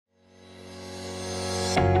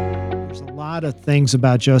lot of things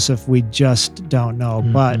about Joseph we just don't know,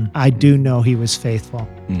 but I do know he was faithful.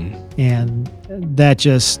 And that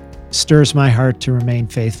just stirs my heart to remain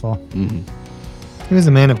faithful. He was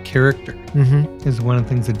a man of character. Is one of the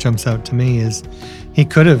things that jumps out to me is he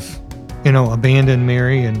could have, abandoned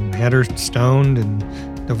Mary and had her stoned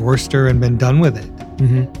and divorced her and been done with it.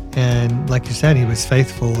 And like you said, he was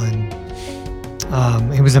faithful,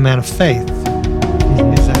 and he was a man of faith.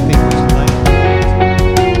 Is, I think, what's led.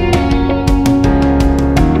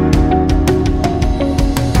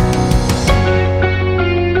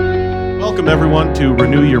 Welcome, everyone, to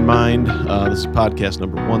Renew Your Mind. This is podcast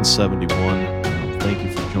number 171. Thank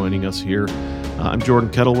you for joining us here. I'm Jordan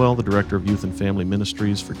Kettlewell, the Director of Youth and Family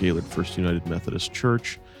Ministries for Gaylord First United Methodist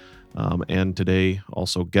Church, and today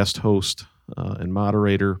also guest host and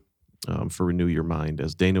moderator for Renew Your Mind,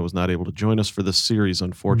 as Dana was not able to join us for this series,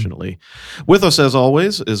 unfortunately. With us, as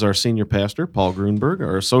always, is our senior pastor, Paul Gruenberg,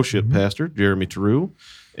 our associate pastor, Jeremy Touroo,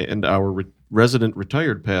 and our resident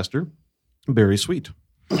retired pastor, Barry Sweet.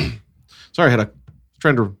 Sorry,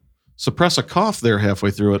 trying to suppress a cough there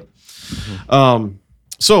halfway through it.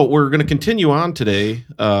 So we're going to continue on today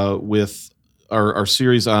with our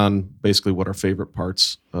series on basically what our favorite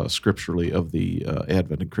parts scripturally of the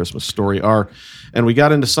Advent and Christmas story are. And we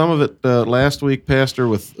got into some of it last week, Pastor,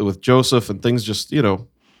 with Joseph, and things just,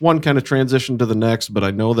 one kind of transition to the next, but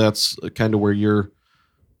I know that's kind of where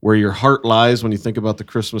your heart lies when you think about the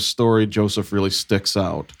Christmas story. Joseph really sticks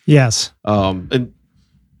out. Yes.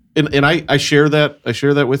 And I share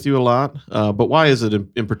that with you a lot. But why is it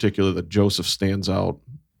in particular that Joseph stands out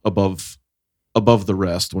above the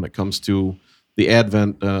rest when it comes to the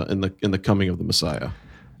Advent and the coming of the Messiah?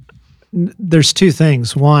 There's two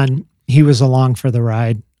things. One, he was along for the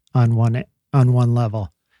ride on one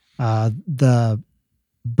level. The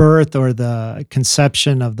birth or the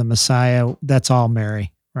conception of the Messiah, that's all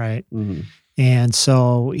Mary, right? And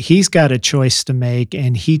so he's got a choice to make,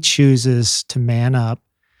 and he chooses to man up,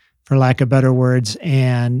 for lack of better words,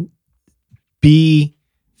 and be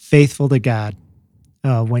faithful to God.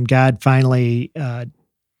 When God finally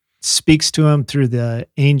speaks to him through the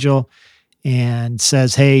angel and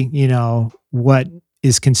says, hey, what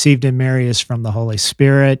is conceived in Mary is from the Holy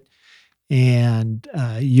Spirit, and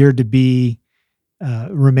you're to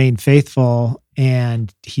remain faithful.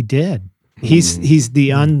 And he did. He's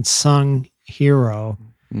the unsung hero.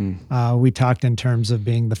 We talked in terms of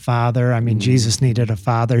being the father. I mean, Jesus needed a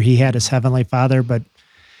father. He had his heavenly father, but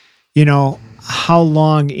how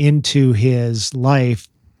long into his life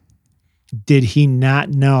did he not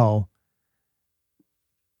know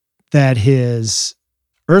that his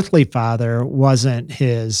earthly father wasn't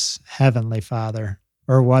his heavenly father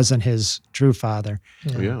or wasn't his true father?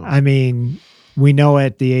 Yeah. I mean, we know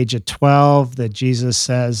at the age of 12 that Jesus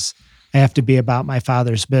says, I have to be about my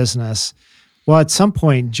father's business. Well, at some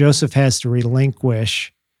point, Joseph has to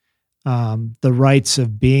relinquish the rights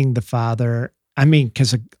of being the father. I mean,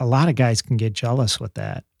 because a lot of guys can get jealous with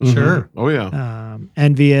that. Sure. Oh, yeah.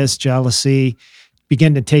 Envious, jealousy,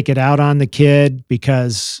 begin to take it out on the kid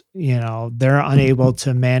because, they're unable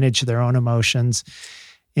to manage their own emotions.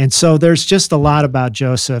 And so there's just a lot about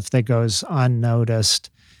Joseph that goes unnoticed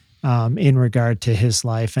in regard to his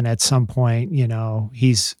life. And at some point,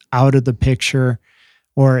 he's out of the picture,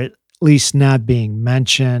 or at least not being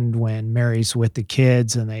mentioned when Mary's with the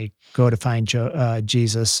kids and they go to find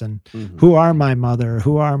Jesus and who are my mother,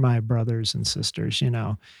 who are my brothers and sisters,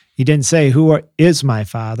 He didn't say is my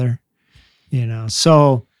father,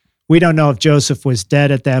 So we don't know if Joseph was dead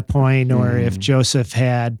at that point or if Joseph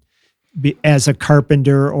had, as a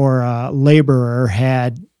carpenter or a laborer,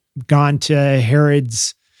 had gone to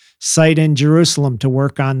Herod's site in Jerusalem to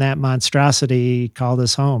work on that monstrosity he called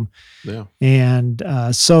his home. Yeah. And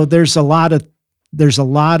so there's a lot of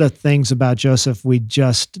things about Joseph we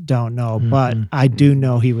just don't know, but I do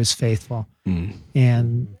know he was faithful.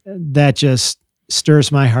 And that just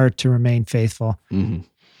stirs my heart to remain faithful. He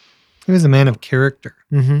was a man of character.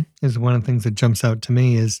 Is one of the things that jumps out to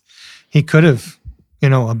me is he could have,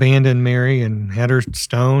 abandoned Mary and had her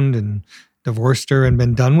stoned and divorced her and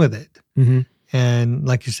been done with it. And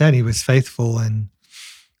like you said, he was faithful, and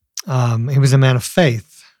he was a man of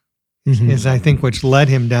faith, is I think which led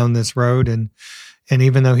him down this road. And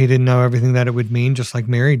even though he didn't know everything that it would mean, just like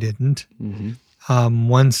Mary didn't,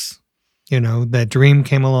 once, that dream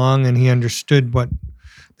came along and he understood what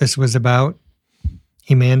this was about,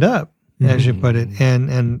 he manned up, as you put it.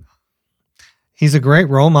 And he's a great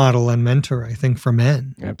role model and mentor, I think, for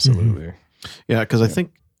men. Absolutely. Yeah, because I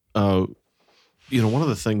think, one of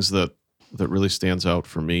the things that really stands out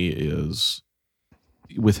for me is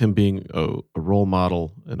with him being a role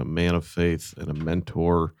model and a man of faith and a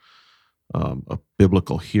mentor a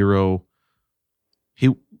biblical hero.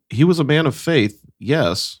 He was a man of faith.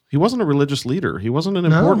 Yes, he wasn't a religious leader. He wasn't an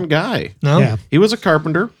important guy. No, Yeah. He was a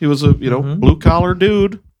carpenter. He was a blue collar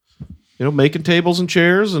dude, making tables and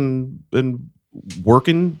chairs and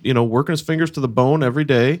working his fingers to the bone every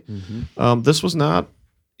day. This was not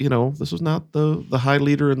the high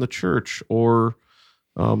leader in the church or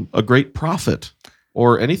a great prophet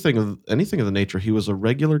or anything of the nature. He was a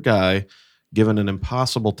regular guy given an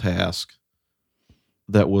impossible task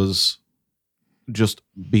that was just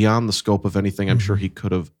beyond the scope of anything I'm sure he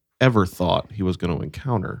could have ever thought he was going to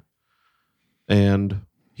encounter. And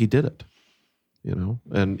he did it,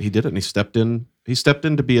 and he did it, and he stepped in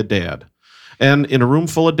to be a dad. And in a room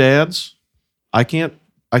full of dads, I can't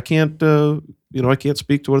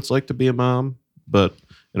speak to what it's like to be a mom, but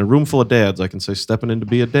in a room full of dads, I can say stepping in to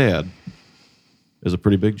be a dad is a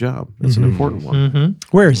pretty big job. It's an important one.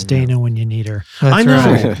 Where's Dana when you need her? That's I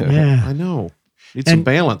know. right. Yeah. I know. Need some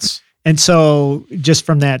balance. And so just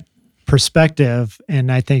from that perspective,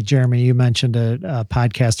 and I think, Jeremy, you mentioned a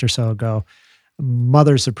podcast or so ago,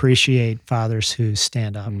 mothers appreciate fathers who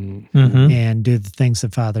stand up and do the things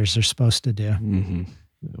that fathers are supposed to do.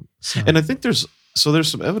 So. And I think there's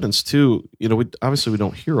some evidence too. We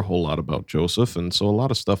don't hear a whole lot about Joseph, and so a lot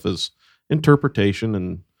of stuff is interpretation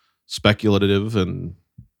and speculative and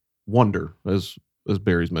wonder, as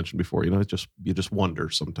Barry's mentioned before. You just wonder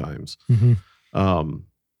sometimes.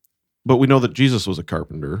 But we know that Jesus was a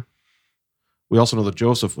carpenter. We also know that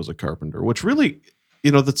Joseph was a carpenter, which really,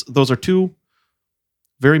 those are two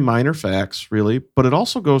very minor facts, really. But it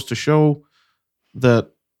also goes to show that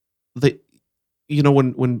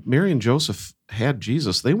when Mary and Joseph had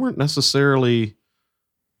Jesus, they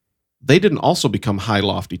didn't also become high,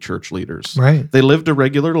 lofty church leaders. Right. They lived a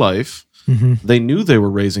regular life. They knew they were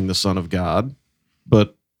raising the Son of God,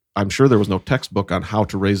 but I'm sure there was no textbook on how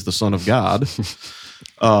to raise the Son of God.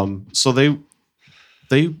 So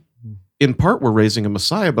they in part were raising a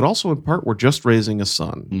Messiah, but also in part were just raising a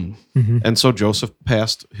son. And so Joseph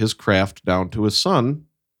passed his craft down to his son,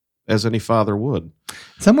 as any father would. In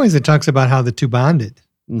some ways, it talks about how the two bonded.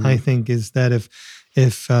 I think is that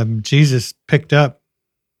if Jesus picked up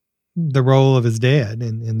the role of his dad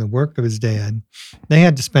and the work of his dad, they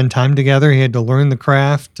had to spend time together. He had to learn the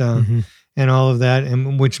craft and all of that,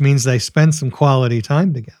 and which means they spent some quality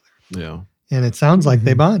time together. Yeah. And it sounds like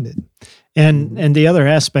they bonded. And the other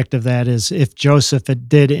aspect of that is if Joseph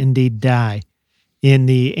did indeed die, in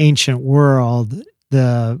the ancient world,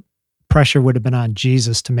 the pressure would have been on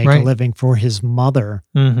Jesus to make a living for his mother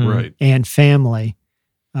Right. and family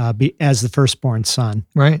as the firstborn son.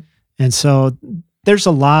 Right. And so there's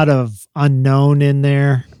a lot of unknown in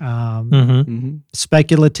there,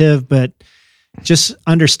 speculative, but just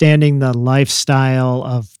understanding the lifestyle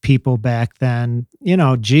of people back then.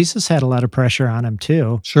 Jesus had a lot of pressure on him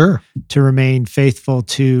too. Sure. To remain faithful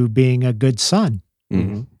to being a good son.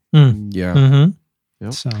 Yeah.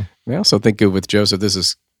 Yep. So I also think with Joseph, this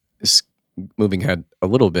is moving ahead a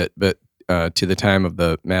little bit, but to the time of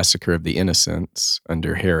the massacre of the innocents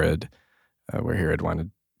under Herod, where Herod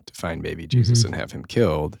wanted to find baby Jesus and have him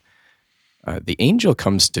killed, the angel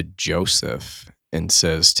comes to Joseph and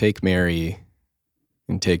says, take Mary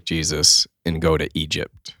and take Jesus and go to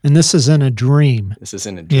Egypt. And this is in a dream. This is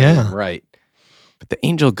in a dream, Yeah. right? But the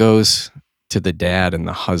angel goes to the dad and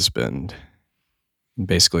the husband and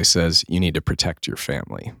basically says, you need to protect your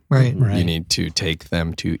family. Right. You need to take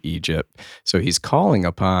them to Egypt. So he's calling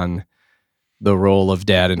upon the role of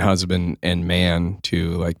dad and husband and man to,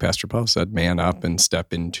 like Pastor Paul said, man up and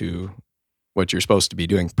step into what you're supposed to be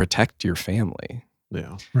doing. Protect your family.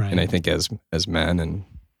 Yeah. Right. And I think as men and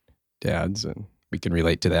dads, and we can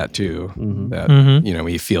relate to that too, that,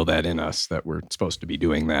 we feel that in us that we're supposed to be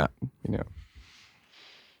doing that,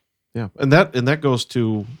 Yeah. And that goes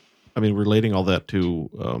to, relating all that to,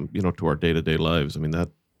 to our day-to-day lives.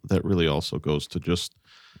 That really also goes to just,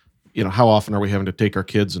 how often are we having to take our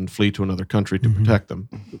kids and flee to another country to protect them?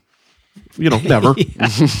 Never.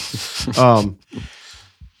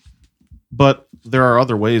 But there are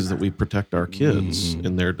other ways that we protect our kids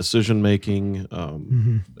in their decision making.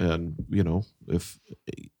 And, if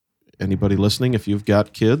anybody listening, if you've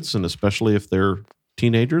got kids, and especially if they're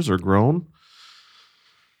teenagers or grown,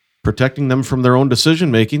 protecting them from their own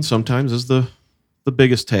decision making sometimes is the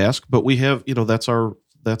biggest task. But we have, that's our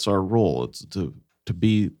role. It's to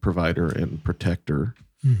be provider and protector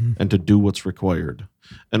and to do what's required,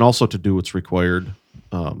 and also to do what's required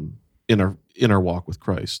in our walk with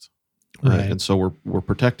Christ. Right. And so we're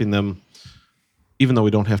protecting them, even though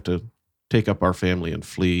we don't have to take up our family and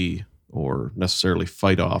flee or necessarily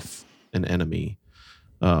fight off an enemy.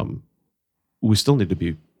 We still need to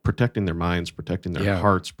be protecting their minds, protecting their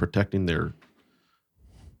hearts, protecting their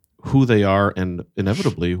who they are, and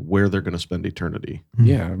inevitably where they're going to spend eternity.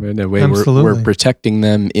 Yeah, in a way, we're protecting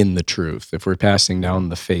them in the truth. If we're passing down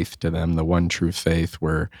the faith to them, the one true faith,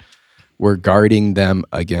 we're guarding them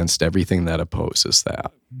against everything that opposes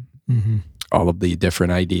that. Mm-hmm. All of the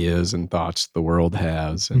different ideas and thoughts the world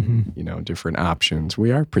has, and different options.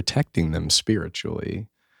 We are protecting them spiritually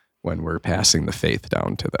when we're passing the faith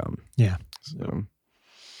down to them. Yeah. So.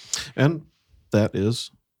 And that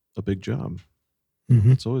is a big job.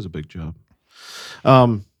 Mm-hmm. It's always a big job.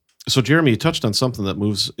 So Jeremy, you touched on something that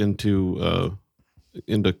moves into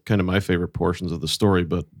kind of my favorite portions of the story.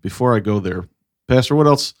 But before I go there, Pastor, what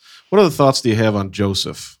other thoughts do you have on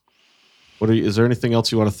Joseph? Is there anything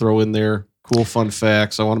else you want to throw in there? Cool, fun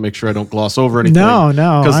facts. I want to make sure I don't gloss over anything. No,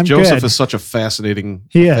 because Joseph good. is such a fascinating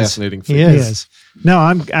figure. He is. No,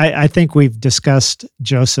 I think we've discussed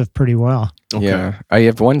Joseph pretty well. Okay. Yeah, I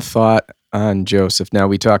have one thought on Joseph. Now,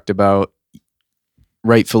 we talked about,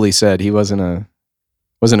 rightfully said, he wasn't a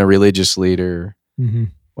religious leader, mm-hmm.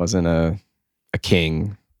 wasn't a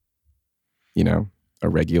king, a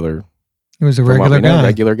regular. He was a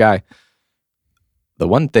regular guy. The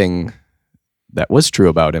one thing that was true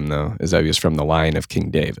about him, though, is that he was from the line of King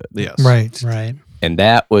David. Yes. Right. And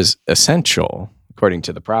that was essential, according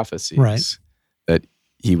to the prophecies, right. that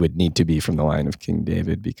he would need to be from the line of King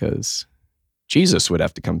David, because Jesus would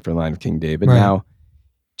have to come from the line of King David. Right. Now,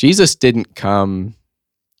 Jesus didn't come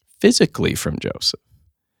physically from Joseph,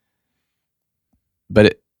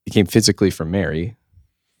 but he came physically from Mary.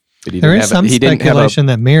 But there is some speculation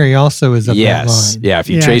that Mary also is of that line. Yeah, if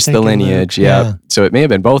you trace the lineage, So it may have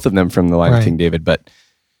been both of them from the line of King David, but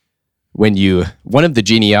one of the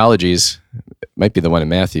genealogies, might be the one in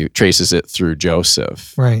Matthew, traces it through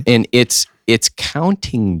Joseph. Right. And it's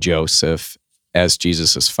counting Joseph as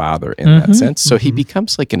Jesus' father in that sense. So he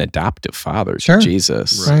becomes like an adoptive father to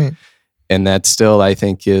Jesus. Right. And that still, I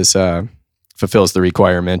think, fulfills the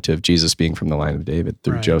requirement of Jesus being from the line of David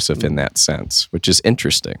through Joseph in that sense, which is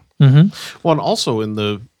interesting. Mm-hmm. Well, and also in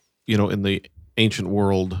the ancient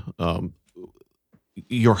world,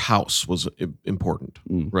 your house was important,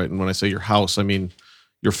 right? And when I say your house, I mean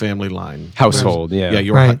your family line, household.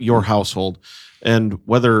 Your household, and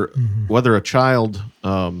whether a child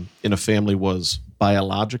in a family was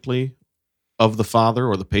biologically of the father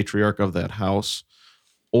or the patriarch of that house,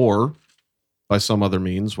 or by some other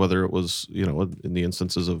means, whether it was, in the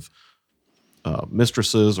instances of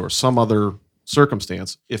mistresses or some other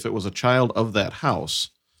circumstance, if it was a child of that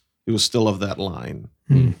house, it was still of that line,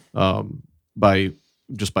 by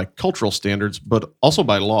cultural standards, but also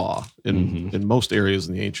by law in most areas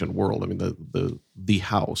in the ancient world. I mean, the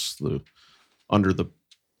house, under the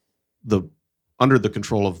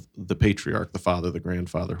control of the patriarch, the father, the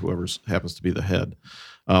grandfather, whoever happens to be the head.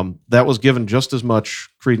 That was given just as much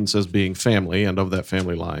credence as being family and of that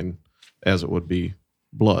family line as it would be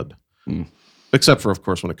blood. Except for, of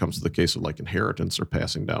course, when it comes to the case of like inheritance or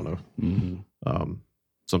passing down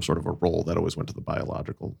some sort of a role, that always went to the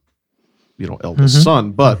biological, eldest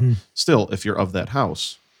son. But still, if you're of that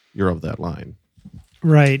house, you're of that line.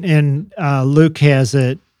 Right. And Luke has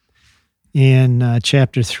it in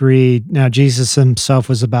chapter 3. Now, Jesus himself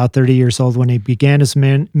was about 30 years old when he began his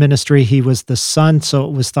ministry. He was the son, so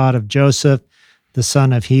it was thought of Joseph, the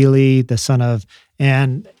son of Heli, the son of,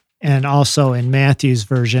 and also in Matthew's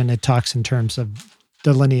version, it talks in terms of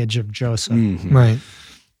the lineage of Joseph. Right.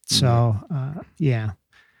 So,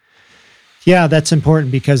 Yeah, that's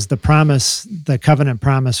important because the covenant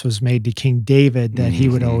promise was made to King David that he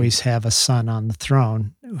would always have a son on the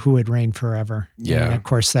throne who would reign forever. Yeah. And of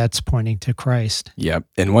course, that's pointing to Christ. Yep.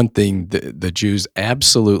 And one thing the Jews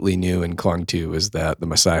absolutely knew and clung to is that the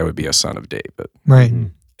Messiah would be a son of David. Right.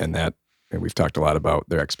 And we've talked a lot about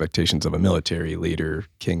their expectations of a military leader,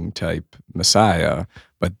 king-type Messiah,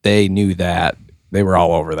 but they knew that. They were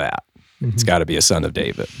all over that. It's got to be a son of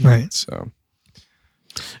David. Right. So...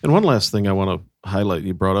 And one last thing I want to highlight,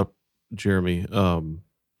 you brought up, Jeremy,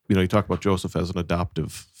 you talk about Joseph as an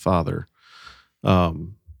adoptive father.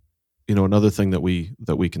 Another thing that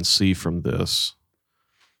we can see from this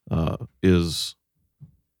is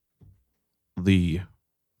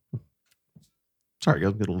sorry,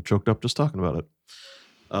 I get a little choked up just talking about it.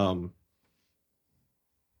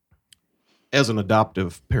 As an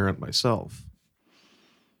adoptive parent myself,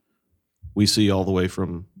 we see all the way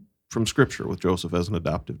from Scripture with Joseph as an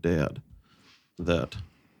adoptive dad, that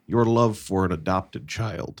your love for an adopted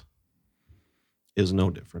child is no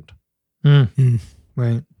different.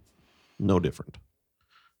 Right. No different.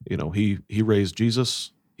 He raised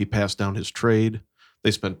Jesus. He passed down his trade.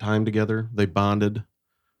 They spent time together. They bonded.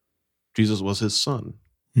 Jesus was his son.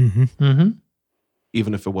 even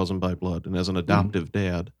if it wasn't by blood. And as an adoptive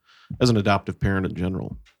dad, as an adoptive parent in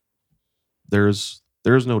general, there's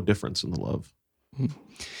no difference in the love.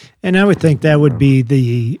 And I would think that would be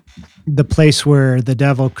the place where the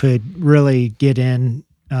devil could really get in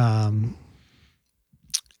and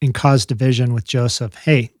cause division with Joseph.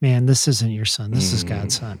 Hey, man, this isn't your son. This is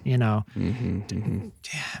God's son.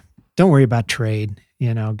 Don't worry about trade.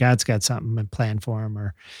 God's got something planned for him.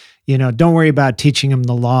 Or, don't worry about teaching him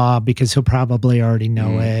the law because he'll probably already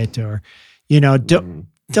know it. Or,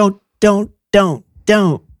 don't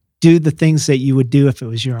do the things that you would do if it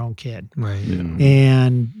was your own kid. Right. Yeah.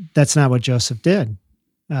 And that's not what Joseph did.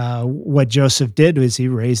 What Joseph did was he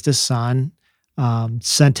raised his son,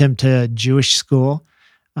 sent him to Jewish school,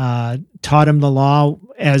 taught him the law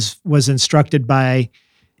as was instructed by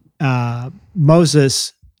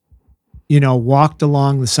Moses, walked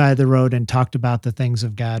along the side of the road and talked about the things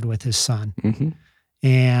of God with his son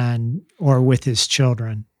or with his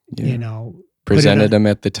children, Presented him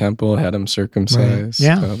at the temple, had him circumcised.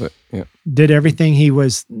 Right. Yeah. Did everything he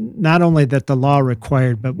was, not only that the law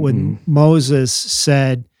required, but what Moses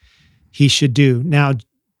said he should do. Now,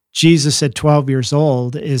 Jesus at 12 years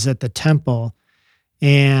old is at the temple,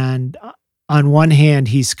 and on one hand,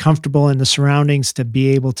 he's comfortable in the surroundings to be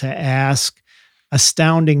able to ask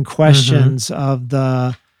astounding questions of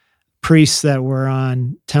the priests that were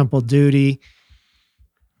on temple duty.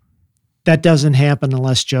 That doesn't happen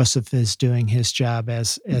unless Joseph is doing his job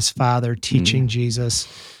as father, teaching Jesus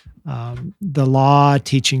the law,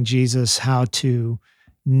 teaching Jesus how to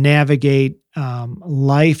navigate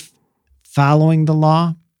life following the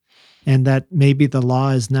law, and that maybe the law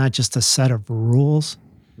is not just a set of rules.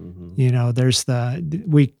 There's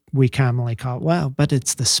we commonly call it, but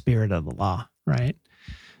it's the spirit of the law, right?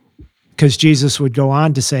 Because Jesus would go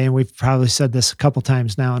on to say, and we've probably said this a couple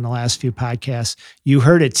times now in the last few podcasts, you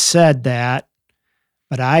heard it said that,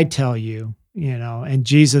 but I tell you, and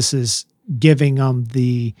Jesus is giving them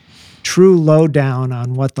the true lowdown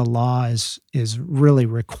on what the law is really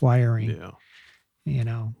requiring.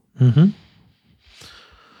 Yeah.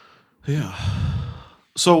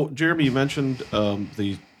 So, Jeremy, you mentioned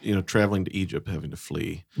the traveling to Egypt, having to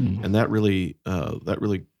flee, and that really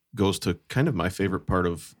goes to kind of my favorite part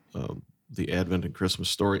of the Advent and Christmas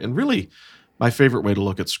story, and really my favorite way to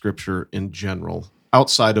look at Scripture in general,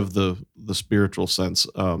 outside of the spiritual sense.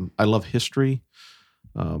 I love history.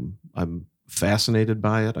 I'm fascinated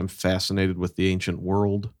by it. I'm fascinated with the ancient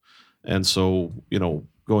world, and so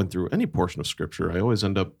going through any portion of Scripture, I always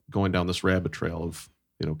end up going down this rabbit trail of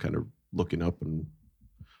kind of looking up and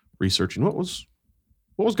researching what was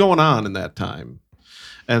going on in that time.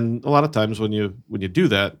 And a lot of times when you do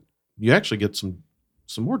that, you actually get some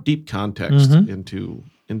more deep context into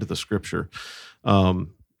the Scripture.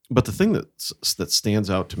 But the thing that stands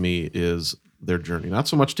out to me is their journey, not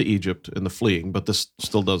so much to Egypt and the fleeing, but this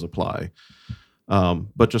still does apply.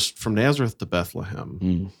 But just from Nazareth to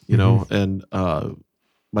Bethlehem, and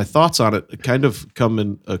my thoughts on it kind of come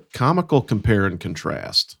in a comical compare and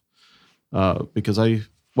contrast. Because you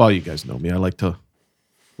guys know me, I like to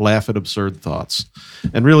laugh at absurd thoughts.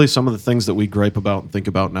 And really some of the things that we gripe about and think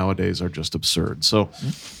about nowadays are just absurd. So,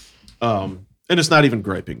 and it's not even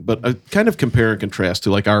griping, but I kind of compare and contrast to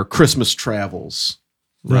like our Christmas travels,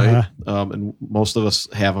 right? And most of us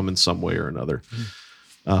have them in some way or another.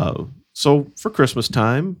 So for Christmas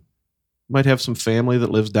time, might have some family that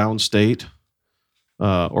lives downstate,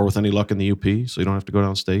 or with any luck in the UP, so you don't have to go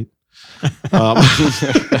downstate.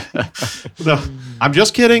 No, I'm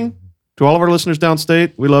just kidding. To all of our listeners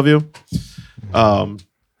downstate, we love you. But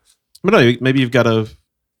no, maybe you've got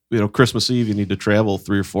Christmas Eve, you need to travel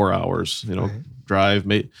 3 or 4 hours, drive,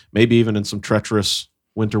 maybe even in some treacherous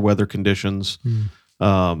winter weather conditions.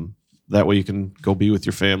 That way you can go be with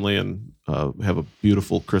your family and have a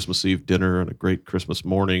beautiful Christmas Eve dinner and a great Christmas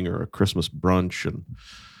morning or a Christmas brunch. And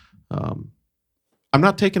I'm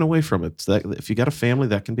not taking away from it. That if you got a family,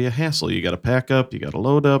 that can be a hassle. You got to pack up, you got to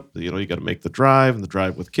load up, you got to make the drive and the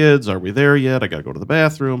drive with kids. Are we there yet? I got to go to the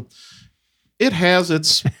bathroom. It has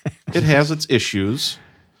its issues,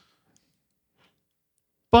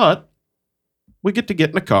 but we get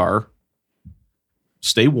in a car,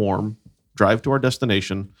 stay warm, drive to our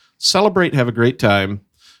destination, celebrate, have a great time,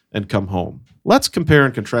 and come home. Let's compare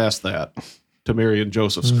and contrast that to Mary and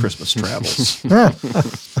Joseph's Christmas travels.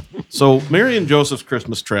 So Mary and Joseph's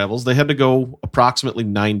Christmas travels, they had to go approximately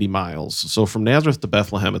 90 miles. So from Nazareth to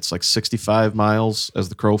Bethlehem, it's like 65 miles as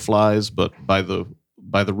the crow flies, but by the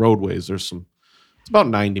roadways, it's about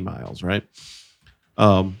 90 miles, right?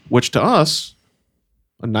 Which to us,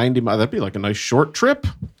 a 90 mile, that'd be like a nice short trip.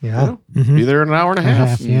 Yeah. Be there in an hour and a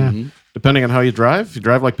half. Yeah. Depending on how you drive, if you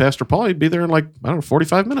drive like Pastor Paul, you'd be there in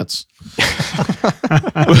 45 minutes.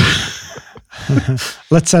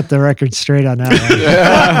 Let's set the record straight on that one.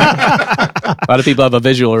 A lot of people have a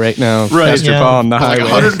visual right now. Right. Pastor Paul on the highway.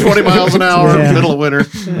 120 miles an hour in the middle of winter.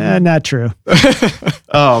 Not true.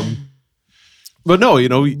 But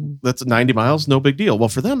no, that's 90 miles, no big deal. Well,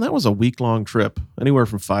 for them, that was a week-long trip, anywhere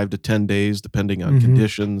from 5 to 10 days, depending on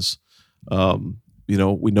conditions.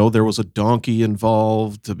 We know there was a donkey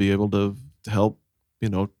involved to be able to help,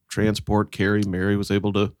 transport, carry. Mary was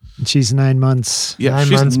able to. She's 9 months. Yeah,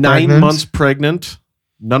 she's 9 months pregnant.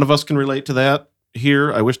 None of us can relate to that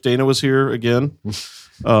here. I wish Dana was here again.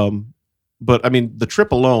 But I mean, the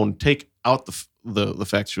trip alone, take out the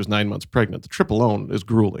fact she was 9 months pregnant. The trip alone is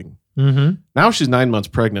grueling. Mm-hmm. Now she's 9 months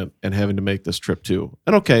pregnant and having to make this trip too.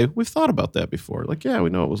 And okay, we've thought about that before. We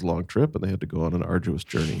know it was a long trip and they had to go on an arduous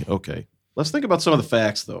journey. Okay, let's think about some of the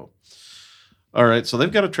facts though. All right, so they've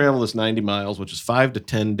got to travel this 90 miles, which is 5 to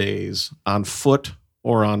 10 days on foot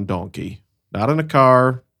or on donkey. Not in a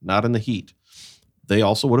car, not in the heat. They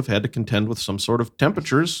also would have had to contend with some sort of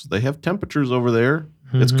temperatures. They have temperatures over there.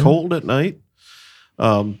 Mm-hmm. It's cold at night.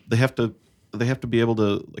 They have to be able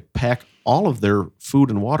to pack all of their food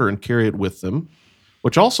and water and carry it with them,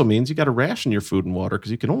 which also means you got to ration your food and water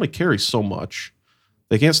because you can only carry so much.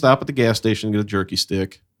 They can't stop at the gas station and get a jerky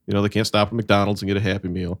stick. They can't stop at McDonald's and get a Happy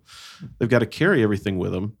Meal. They've got to carry everything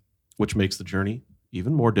with them, which makes the journey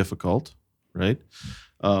even more difficult, right?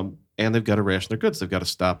 And they've got to ration their goods. They've got to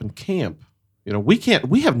stop and camp.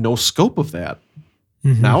 We have no scope of that.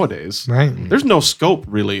 Nowadays. Right. There's no scope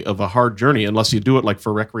really of a hard journey unless you do it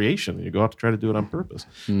for recreation. You go out to try to do it on purpose.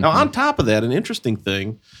 Now, on top of that, an interesting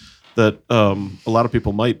thing that a lot of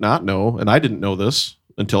people might not know, and I didn't know this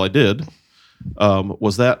until I did,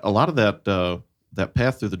 was that a lot of that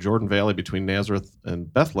path through the Jordan Valley between Nazareth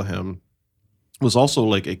and Bethlehem was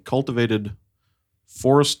also a cultivated,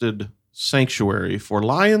 forested sanctuary for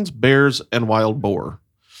lions, bears, and wild boar.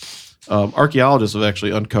 Archaeologists have actually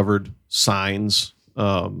uncovered signs,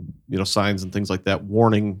 signs and things like that,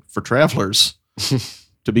 warning for travelers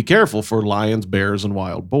to be careful for lions, bears, and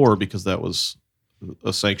wild boar because that was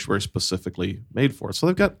a sanctuary specifically made for it. So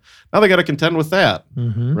they got to contend with that,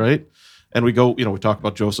 right? And we talk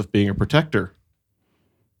about Joseph being a protector.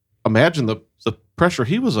 Imagine the pressure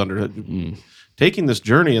he was under, taking this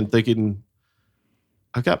journey and thinking,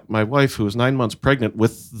 I've got my wife who is 9 months pregnant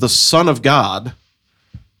with the Son of God,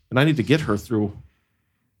 and I need to get her through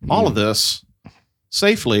all of this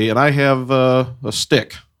safely, and I have a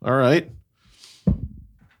stick. All right.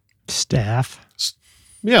 Staff.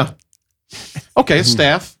 Yeah. Okay,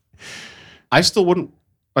 staff. I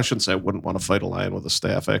shouldn't say I wouldn't want to fight a lion with a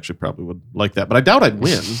staff. I actually probably would like that, but I doubt I'd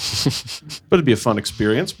win. But it'd be a fun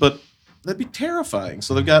experience, but that'd be terrifying.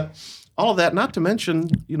 So they've got all of that, not to mention,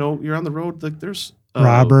 you're on the road, there's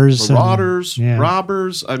robbers.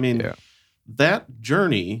 Robbers. I mean, that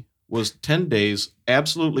journey was 10 days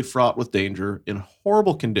absolutely fraught with danger in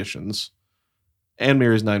horrible conditions, and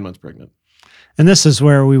Mary's 9 months pregnant. And this is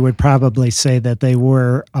where we would probably say that they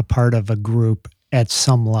were a part of a group at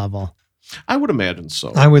some level. I would imagine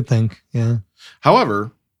so. I would think, yeah.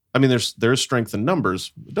 However, I mean, there's strength in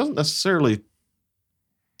numbers. It doesn't necessarily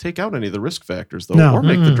take out any of the risk factors, though, or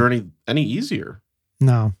make the journey any easier.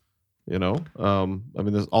 No. I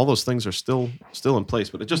mean, all those things are still in place,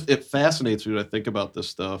 but it fascinates me when I think about this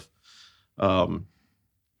stuff,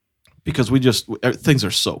 because things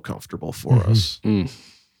are so comfortable for us.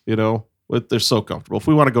 They're so comfortable. If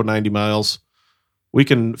we want to go 90 miles, we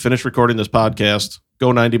can finish recording this podcast,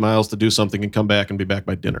 go 90 miles to do something, and come back and be back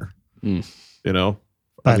by dinner.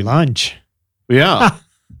 By lunch. Yeah.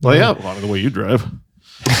 Well, yeah. A lot of the way you drive.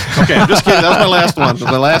 Okay, I'm just kidding. That was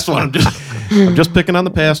my last one. I'm just picking on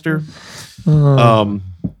the pastor. But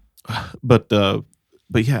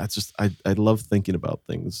yeah, it's just I love thinking about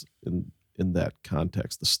things in that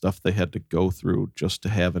context. The stuff they had to go through just to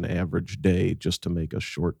have an average day, just to make a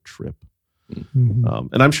short trip.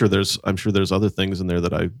 And I'm sure there's other things in there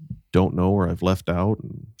that I don't know or I've left out.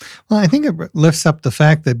 Well, I think it lifts up the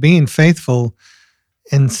fact that being faithful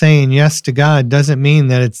and saying yes to God doesn't mean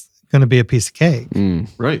that it's going to be a piece of cake.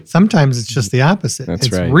 Right. Sometimes it's just the opposite.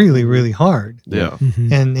 It's right. really, really hard. Yeah.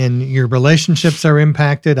 And your relationships are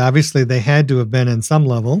impacted. Obviously, they had to have been in some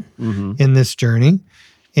level in this journey.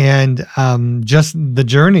 And just the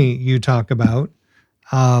journey you talk about,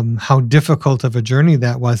 how difficult of a journey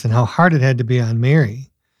that was and how hard it had to be on Mary.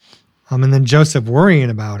 And then Joseph worrying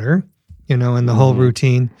about her, and the whole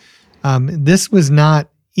routine. This was not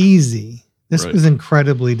easy. This was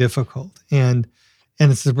incredibly difficult. And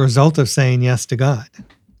it's the result of saying yes to God.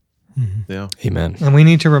 Yeah. Amen. And we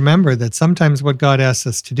need to remember that sometimes what God asks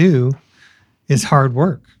us to do is hard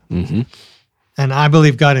work. Mm-hmm. And I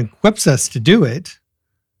believe God equips us to do it.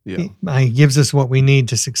 Yeah. He gives us what we need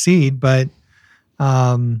to succeed, but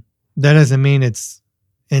that doesn't mean it's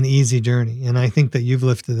an easy journey. And I think that you've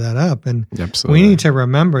lifted that up. And Absolutely. we need to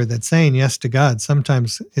remember that saying yes to God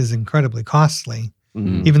sometimes is incredibly costly,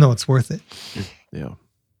 Mhm. even though it's worth it. Yeah.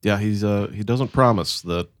 Yeah. He doesn't promise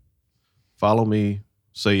that follow me,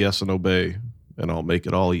 say yes and obey, and I'll make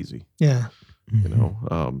it all easy. Yeah. You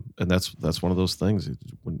know, and that's one of those things.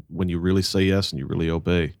 When you really say yes and you really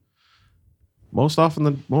obey, more often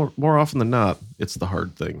than not, it's the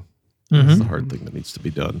hard thing. It's the hard thing that needs to be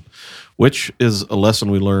done, which is a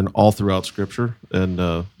lesson we learn all throughout Scripture, and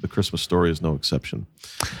the Christmas story is no exception.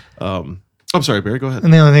 I'm sorry, Barry, go ahead.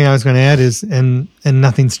 And the only thing I was going to add is, and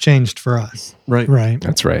nothing's changed for us. Right.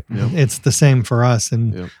 That's right. Yeah. It's the same for us,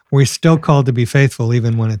 and Yeah. we're still called to be faithful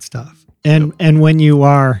even when it's tough. And when you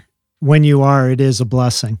are, it is a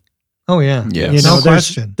blessing. Oh yeah, Yes. You know, no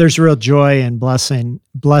question. there's real joy and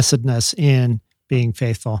blessedness in being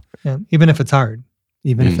faithful, Yeah, even if it's hard.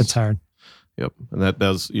 even if it's hard. Yep. And that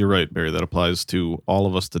does, you're right, Barry, that applies to all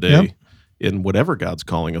of us today Yep. in whatever God's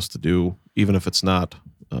calling us to do, even if it's not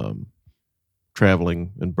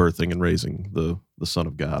traveling and birthing and raising the Son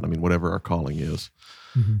of God. I mean, whatever our calling is,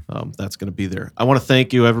 that's going to be there. I want to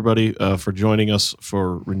thank you, everybody, for joining us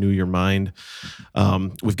for Renew Your Mind.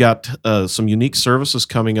 We've got some unique services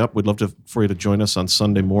coming up. We'd love for you to join us on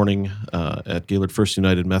Sunday morning at Gaylord First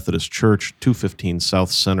United Methodist Church, 215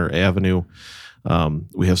 South Center Avenue.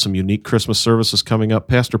 We have some unique Christmas services coming up.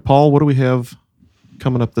 Pastor Paul, what do we have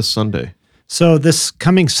coming up this Sunday? So this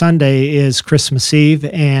coming Sunday is Christmas Eve,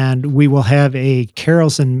 and we will have a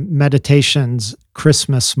Carols and Meditations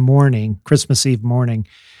Christmas Eve morning.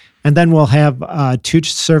 And then we'll have 2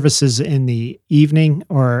 services in the evening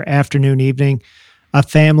or afternoon evening, a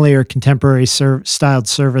family or contemporary styled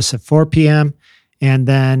service at 4 p.m., and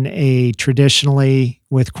then a traditionally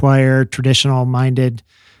with choir, traditional-minded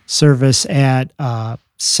service at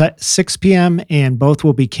 6 p.m., and both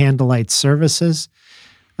will be candlelight services.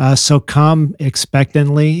 So come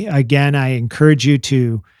expectantly. Again, I encourage you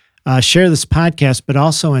to share this podcast, but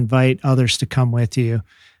also invite others to come with you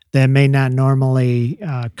that may not normally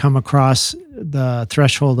come across the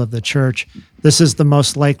threshold of the church. This is the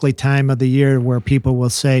most likely time of the year where people will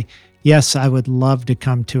say, yes, I would love to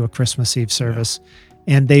come to a Christmas Eve service.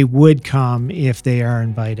 Yeah. And they would come if they are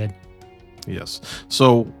invited. Yes.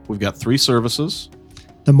 So we've got 3 services.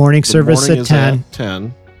 The morning service at 10. At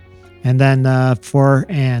 10. And then 4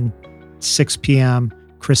 and 6 p.m.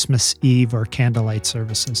 Christmas Eve or candlelight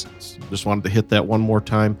services. Just wanted to hit that one more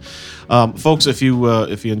time. Folks, if you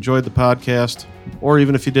enjoyed the podcast, or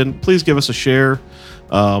even if you didn't, please give us a share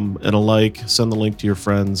and a like. Send the link to your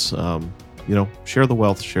friends. Share the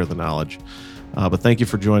wealth, share the knowledge. But thank you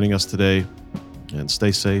for joining us today, and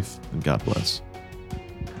stay safe, and God bless.